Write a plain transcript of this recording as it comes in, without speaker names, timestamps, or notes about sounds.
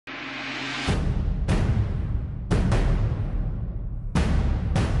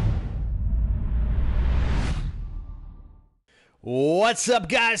What's up,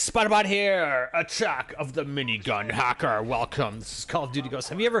 guys? Spotbot here. Attack of the Minigun Hacker. Welcome. This is Call of Duty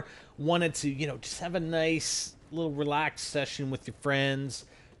Ghosts. Have you ever wanted to, just have a nice little relaxed session with your friends,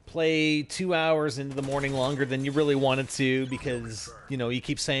 play 2 hours into the morning longer than you really wanted to because, you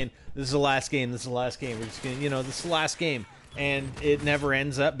keep saying, this is the last game, this is the last game, we're just gonna, this is the last game, and it never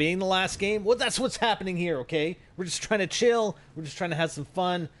ends up being the last game? Well, that's what's happening here, okay? We're just trying to chill, we're just trying to have some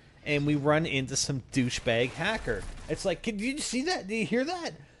fun, and we run into some douchebag hacker. It's like, did you see that? Did you hear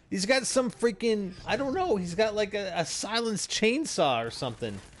that? He's got some freaking, I don't know, he's got like a silenced chainsaw or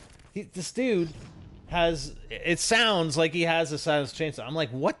something. This dude has, it sounds like he has a silenced chainsaw. I'm like,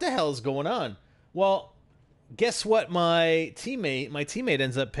 what the hell is going on? Well, guess what? My teammate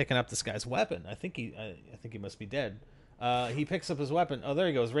ends up picking up this guy's weapon. I think he must be dead. He picks up his weapon. Oh, there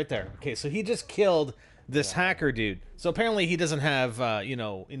he goes, right there. Okay, so he just killed this hacker dude. So apparently he doesn't have,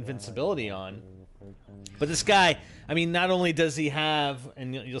 invincibility on. But this guy, I mean, not only does he have,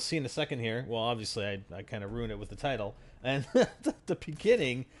 and you'll see in a second here, well, obviously I kind of ruined it with the title and the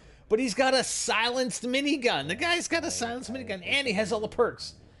beginning, but he's got a silenced minigun. The guy's got a silenced minigun, and he has all the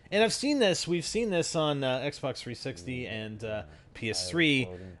perks. And I've seen this, we've seen this on Xbox 360 and PS3,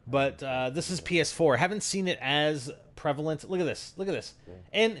 but this is PS4. Haven't seen it as prevalent. Look at this, look at this.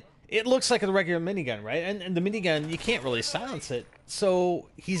 And it looks like a regular minigun, right? And the minigun, you can't really silence it. So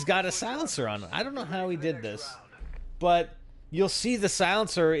he's got a silencer on it. I don't know how he did this, but you'll see the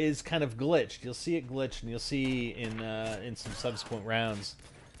silencer is kind of glitched. You'll see it glitched, and you'll see in some subsequent rounds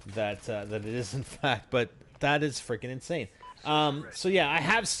that it is in fact. But that is freaking insane. So yeah, I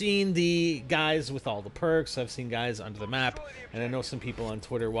have seen the guys with all the perks. I've seen guys under the map, and I know some people on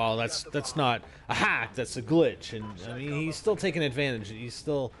Twitter, well, that's not a hack, that's a glitch. And I mean, he's still taking advantage. He's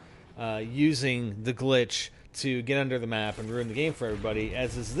still using the glitch to get under the map and ruin the game for everybody,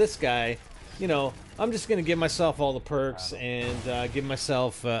 as is this guy. I'm just going to give myself all the perks and give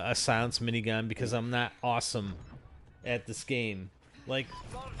myself a silenced minigun because I'm not awesome at this game. Like,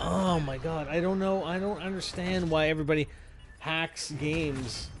 oh my god, I don't know, I don't understand why everybody hacks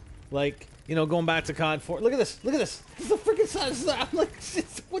games. Like, going back to COD 4. Look at this, look at this. This is the freaking size. I'm like,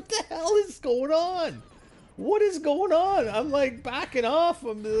 what the hell is going on? What is going on? I'm like backing off.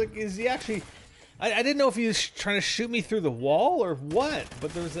 I'm like, is he actually... I didn't know if he was trying to shoot me through the wall or what,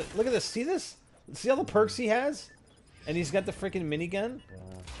 but there was a... Look at this. See this? See all the perks he has? And he's got the freaking minigun?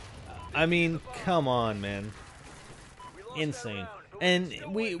 I mean, come on, man. Insane. And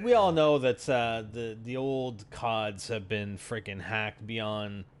we all know that the old CODs have been freaking hacked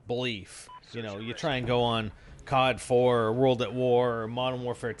beyond belief. You try and go on COD 4 or World at War or Modern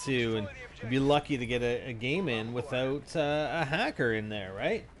Warfare 2 and you'd be lucky to get a game in without a hacker in there,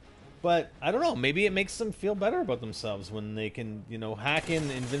 right? But I don't know, maybe it makes them feel better about themselves when they can, hack in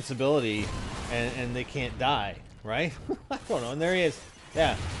invincibility and they can't die, right? I don't know. And there he is.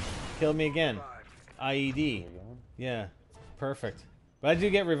 Yeah, killed me again. IED. Yeah, perfect. But I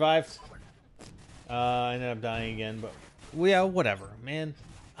do get revived. I ended up dying again, but yeah, whatever, man.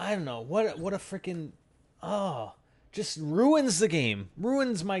 I don't know. What a freaking... Oh, just ruins the game.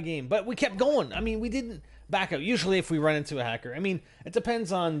 Ruins my game. But we kept going. I mean, we didn't back out. Usually if we run into a hacker, I mean, it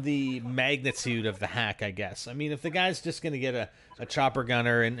depends on the magnitude of the hack, I guess. I mean, if the guy's just going to get a chopper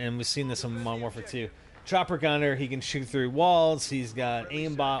gunner, and we've seen this on Modern Warfare 2, chopper gunner, he can shoot through walls, he's got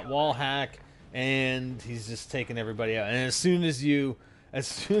aimbot, wall hack, and he's just taking everybody out. And as soon as you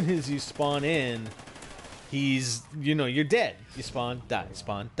spawn in, he's, you're dead. You spawn, die,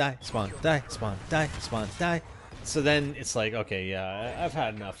 spawn, die, spawn, die, spawn, die, spawn, die. So then it's like, okay, yeah, I've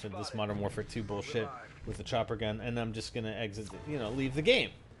had enough of this Modern Warfare 2 bullshit with the chopper gun, and I'm just gonna exit, leave the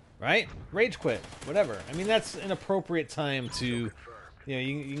game, right? Rage quit, whatever. I mean, that's an appropriate time to,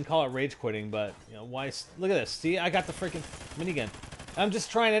 you can call it rage quitting, but, why? Look at this. See, I got the freaking minigun. I'm just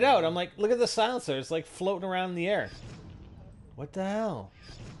trying it out. I'm like, look at the silencer. It's like floating around in the air. What the hell?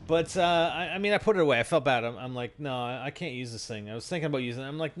 But, I mean, I put it away. I felt bad. I'm like, no, I can't use this thing. I was thinking about using it.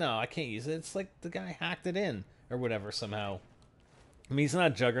 I'm like, no, I can't use it. It's like the guy hacked it in or whatever somehow. I mean, he's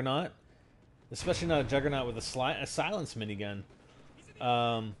not a Juggernaut. Especially not a Juggernaut with a silence minigun.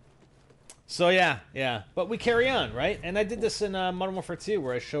 So, yeah. But we carry on, right? And I did this in Modern Warfare 2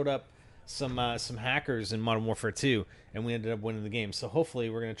 where I showed up some hackers in Modern Warfare 2 and we ended up winning the game. So hopefully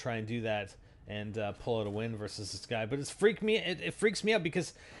we're going to try and do that and pull out a win versus this guy. But it freaks me out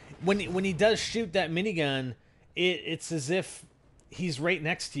because when he does shoot that minigun, it's as if he's right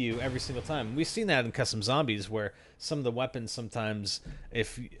next to you every single time. We've seen that in Custom Zombies where some of the weapons sometimes,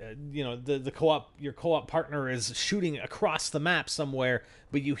 if the your co-op partner is shooting across the map somewhere,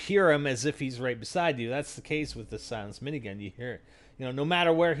 but you hear him as if he's right beside you. That's the case with the silenced minigun. You hear it, no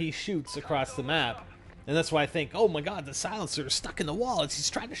matter where he shoots across the map. And that's why I think, oh my god, the silencer is stuck in the wall. He's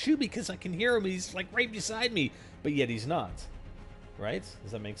trying to shoot me because I can hear him. He's like right beside me, but yet he's not. Right?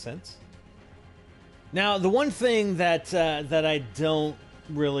 Does that make sense? Now, the one thing that that I don't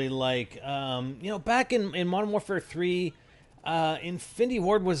really like, you know, back in Modern Warfare 3, Infinity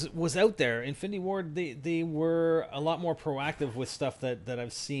Ward was out there. Infinity Ward, they were a lot more proactive with stuff that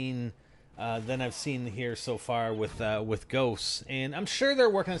I've seen than I've seen here so far with Ghosts, and I'm sure they're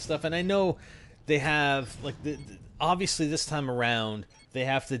working on stuff. And I know they have like obviously this time around they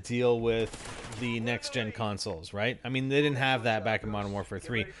have to deal with the next gen consoles, right? I mean, they didn't have that back in Modern Warfare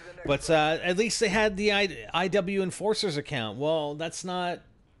 3, but at least they had the IW Enforcers account. Well, that's not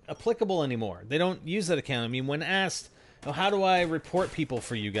applicable anymore. They don't use that account. I mean, when asked, oh, how do I report people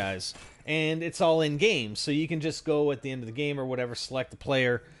for you guys? And it's all in game, so you can just go at the end of the game or whatever, select the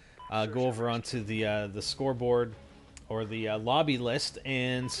player, go over onto the scoreboard or the lobby list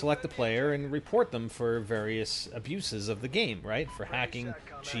and select the player and report them for various abuses of the game, right? For hacking,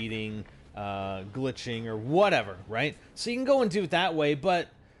 cheating, glitching, or whatever, right? So you can go and do it that way, but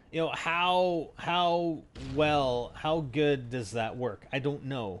you know, how good does that work? I don't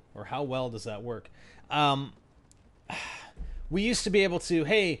know. Or how well does that work? We used to be able to,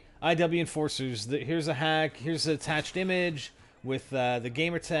 hey, IW Enforcers, here's a hack, here's an attached image with the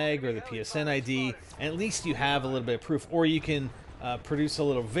gamer tag or the PSN ID, and at least you have a little bit of proof. Or you can produce a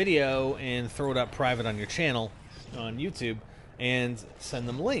little video and throw it up private on your channel on YouTube and send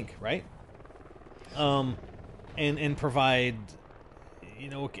them a link, right? And provide, you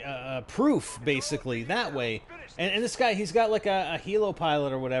know, proof basically that way. And this guy, he's got like a helo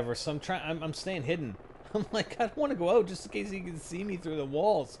pilot or whatever. So I'm staying hidden. I'm like, I don't want to go out just in case he can see me through the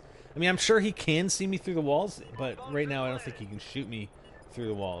walls. I mean, I'm sure he can see me through the walls, but right now I don't think he can shoot me through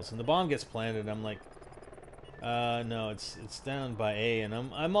the walls. And the bomb gets planted. I'm like, no, it's down by A, and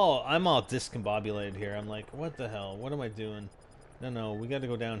I'm all discombobulated here. I'm like, what the hell? What am I doing? No, we got to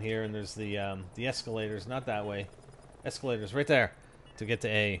go down here, and there's the escalators, not that way. Escalators right there to get to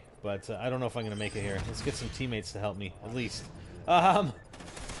A, but I don't know if I'm gonna make it here. Let's get some teammates to help me at least.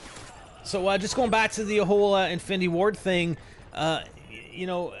 So just going back to the whole Infinity Ward thing. You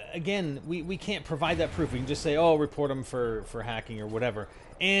know, again, we can't provide that proof. We can just say, oh, report them for hacking or whatever.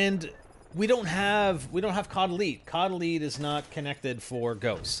 And we don't have COD Elite. COD Elite is not connected for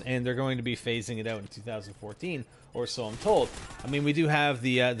Ghosts, and they're going to be phasing it out in 2014, or so I'm told. I mean, we do have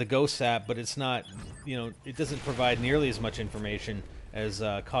the Ghosts app, but it's not, you know, it doesn't provide nearly as much information as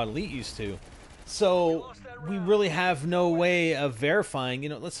COD Elite used to. So we really have no way of verifying. You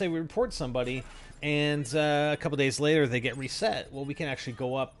know, let's say we report somebody, and a couple days later they get reset. Well, we can actually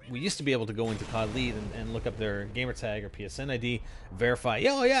go up. We used to be able to go into COD Elite and look up their gamertag or PSN ID, verify.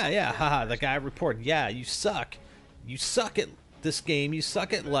 Oh yeah, haha, the guy reported. Yeah, you suck. You suck at this game. You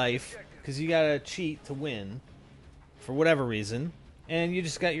suck at life because you gotta cheat to win for whatever reason, and you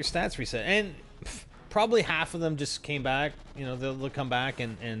just got your stats reset. And probably half of them just came back. You know, they'll come back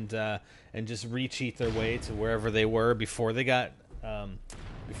and just re-cheat their way to wherever they were before they got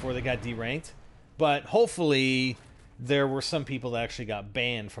deranked. But hopefully there were some people that actually got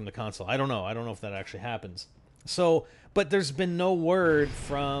banned from the console. I don't know if that actually happens. So, but there's been no word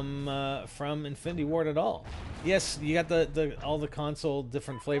from Infinity Ward at all. Yes, you got all the console,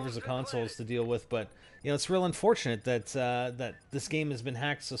 different flavors of consoles to deal with, but you know, it's real unfortunate that that this game has been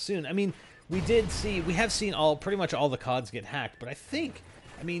hacked so soon. I mean, we have seen pretty much all the CODs get hacked, but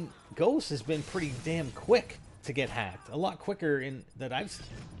I mean, Ghost has been pretty damn quick to get hacked. A lot quicker that I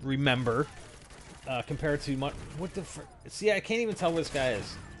remember compared to what the see, I can't even tell where this guy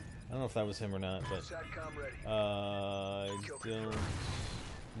is. I don't know if that was him or not, but I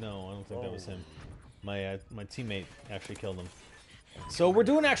don't think that was him. My teammate actually killed him. So we're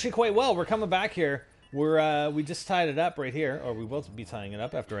doing actually quite well. We're coming back here. We just tied it up right here, or we will be tying it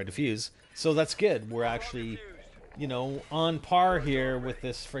up after I defuse. So that's good. We're actually, you know, on par here with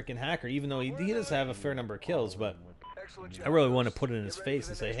this freaking hacker, even though he does have a fair number of kills. But I really want to put it in his face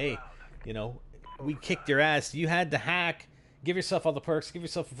and say, hey, you know, we kicked your ass. You had to hack. Give yourself all the perks. Give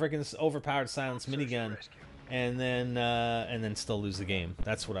yourself a freaking overpowered silence minigun, and then still lose the game.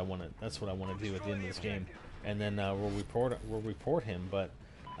 That's what I want to. That's what I want to do at the end of this game. And then we'll report him. But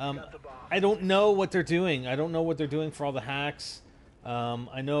I don't know what they're doing. I don't know what they're doing for all the hacks.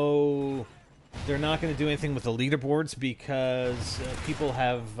 I know they're not going to do anything with the leaderboards because people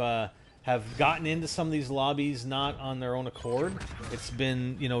have gotten into some of these lobbies not on their own accord. It's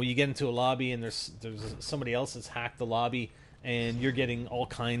been, you know, you get into a lobby and there's somebody else that's hacked the lobby, and you're getting all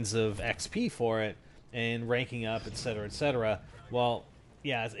kinds of XP for it and ranking up, etc., etc. Well,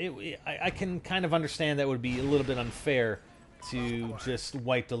 yeah, I can kind of understand that would be a little bit unfair to just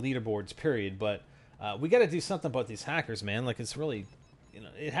wipe the leaderboards, period. But We got to do something about these hackers, man. Like, it's really,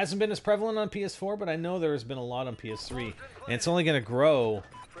 it hasn't been as prevalent on PS4, but I know there's been a lot on PS3, and it's only going to grow.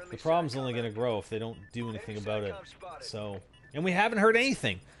 The problem's only going to grow if they don't do anything about it. So, and we haven't heard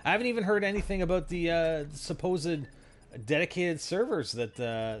anything. I haven't even heard anything about the supposed dedicated servers that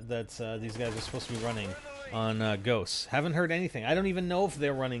these guys are supposed to be running on Ghosts. Haven't heard anything. I don't even know if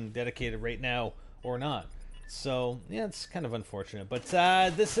they're running dedicated right now or not. So, yeah, it's kind of unfortunate. But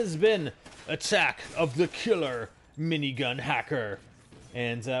this has been Attack of the Killer Minigun Hacker.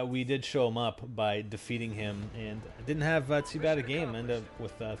 And we did show him up by defeating him. And didn't have too bad a game. Ended up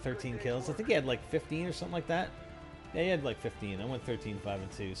with 13 kills. I think he had like 15 or something like that. Yeah, he had like 15. I went 13, 5,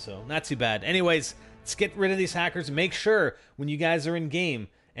 and 2. So, not too bad. Anyways, let's get rid of these hackers. Make sure when you guys are in game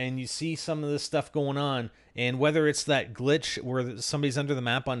and you see some of this stuff going on, and whether it's that glitch where somebody's under the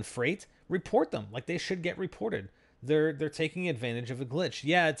map on Freight, report them. Like, they should get reported. They're taking advantage of a glitch.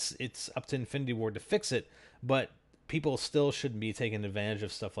 Yeah, it's up to Infinity Ward to fix it, but people still shouldn't be taking advantage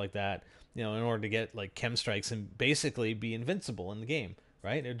of stuff like that, in order to get like chem strikes and basically be invincible in the game,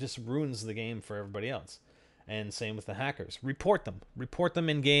 right? It just ruins the game for everybody else. And same with the hackers. Report them. Report them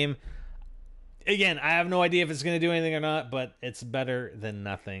in game. Again, I have no idea if it's going to do anything or not, but it's better than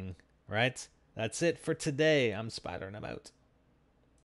nothing, right? That's it for today. I'm Spider and I'm out.